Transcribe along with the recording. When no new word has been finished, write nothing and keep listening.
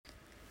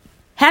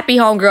Happy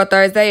Homegirl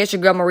Thursday. It's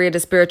your girl Maria, the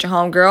spiritual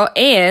homegirl.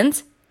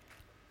 And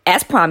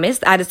as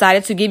promised, I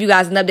decided to give you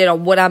guys an update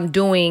on what I'm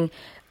doing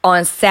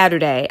on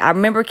Saturday. I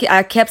remember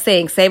I kept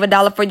saying, save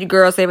 $1 for your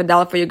girl, save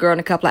 $1 for your girl in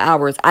a couple of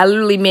hours. I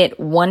literally meant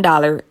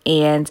 $1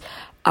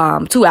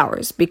 and 2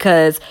 hours,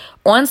 because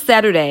on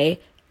Saturday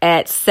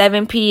at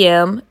 7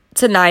 p.m.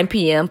 to 9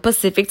 p.m.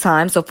 Pacific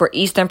time, so for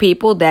Eastern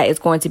people, that is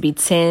going to be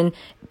 10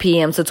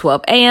 p.m. to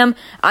 12 a.m.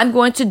 I'm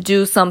going to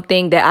do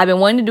something that I've been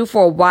wanting to do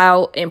for a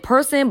while in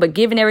person, but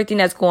given everything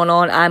that's going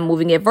on, I'm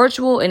moving it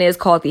virtual, and it's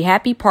called the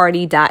Happy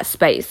Party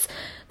Space.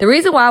 The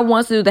reason why I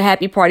want to do the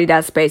Happy Party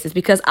Space is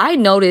because I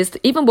noticed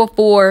even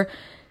before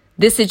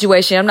this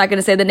situation, I'm not going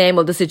to say the name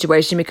of the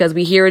situation because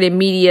we hear it in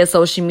media,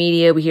 social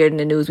media, we hear it in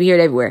the news, we hear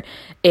it everywhere.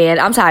 And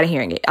I'm tired of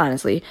hearing it,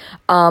 honestly.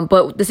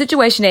 But the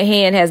situation at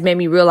hand has made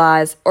me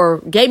realize, or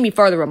gave me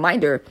further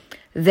reminder,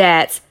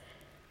 that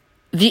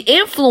the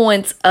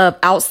influence of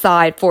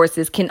outside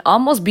forces can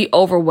almost be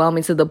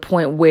overwhelming to the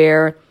point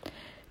where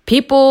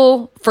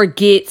people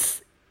forget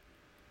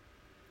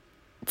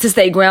to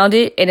stay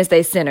grounded and to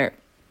stay centered.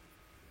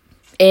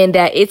 And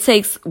that it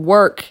takes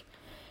work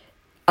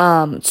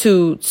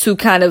to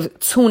kind of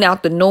tune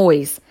out the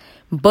noise.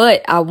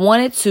 But I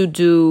wanted to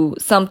do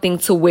something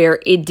to where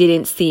it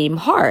didn't seem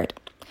hard.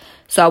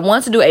 So I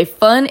wanted to do a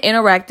fun,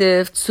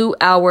 interactive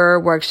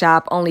 2-hour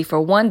workshop only for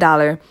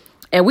 $1.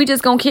 And we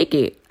just gonna kick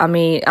it. I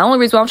mean, the only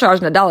reason why I'm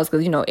charging $1 is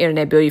because,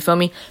 internet bill, you feel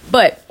me?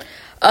 But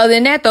other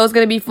than that, though, it's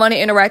going to be fun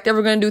and interactive.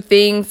 We're going to do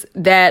things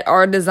that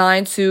are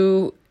designed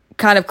to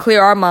kind of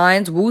clear our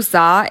minds,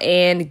 woo-saw,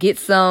 and get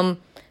some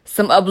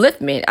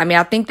upliftment. I mean,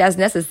 I think that's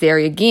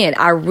necessary. Again,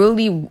 I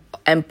really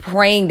am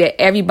praying that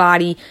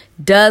everybody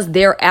does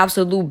their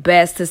absolute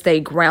best to stay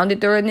grounded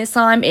during this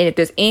time. And if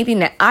there's anything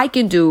that I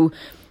can do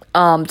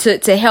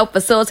to help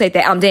facilitate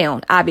that, I'm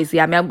down, obviously.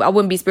 I mean, I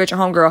wouldn't be spiritual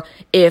homegirl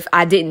if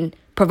I didn't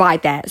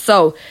provide that.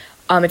 So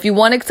if you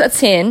want to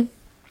attend,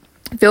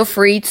 feel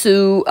free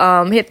to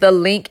hit the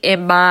link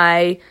in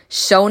my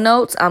show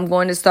notes. I'm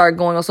going to start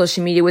going on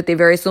social media with it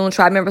very soon.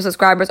 Tribe member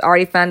subscribers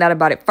already found out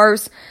about it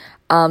first.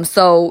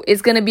 So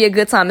it's going to be a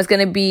good time. It's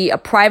going to be a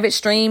private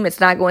stream. It's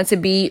not going to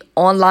be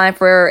online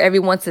for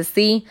everyone to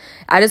see.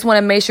 I just want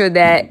to make sure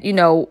that,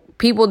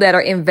 people that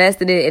are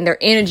invested in their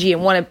energy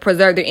and want to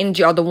preserve their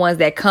energy are the ones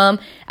that come.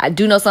 I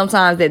do know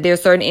sometimes that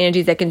there's certain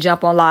energies that can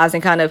jump on lives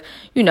and kind of,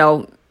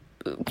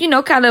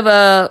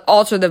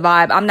 alter the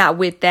vibe. I'm not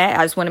with that.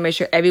 I just want to make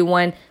sure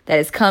everyone that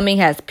is coming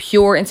has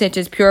pure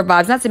intentions, pure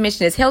vibes. Not to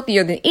mention it's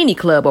healthier than any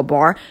club or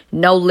bar.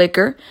 No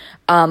liquor.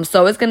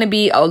 So it's going to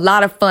be a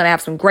lot of fun. I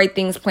have some great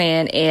things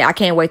planned, and I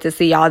can't wait to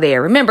see y'all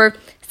there. Remember,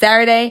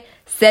 Saturday,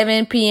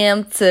 7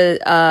 p.m. to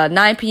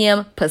 9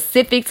 p.m.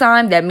 Pacific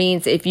time. That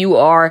means if you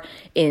are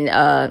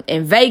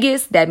in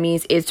Vegas, that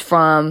means it's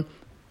from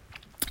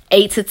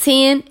 8 to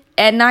 10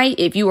 at night.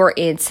 If you are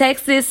in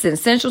Texas in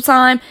Central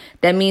Time,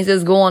 that means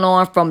it's going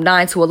on from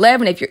 9 to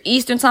 11. If you're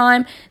Eastern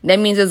Time, that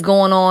means it's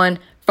going on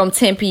from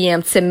 10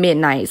 p.m. to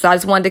midnight. So I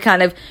just wanted to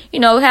kind of,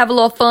 have a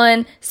little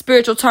fun,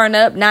 spiritual turn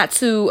up, not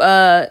too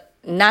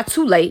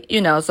late,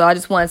 so I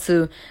just wanted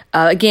to,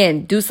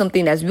 again, do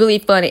something that's really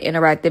fun and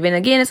interactive. And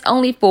again, it's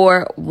only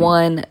for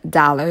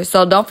 $1.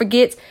 So don't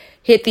forget,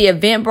 hit the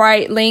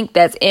Eventbrite link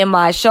that's in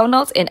my show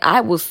notes, and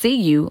I will see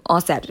you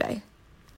on Saturday.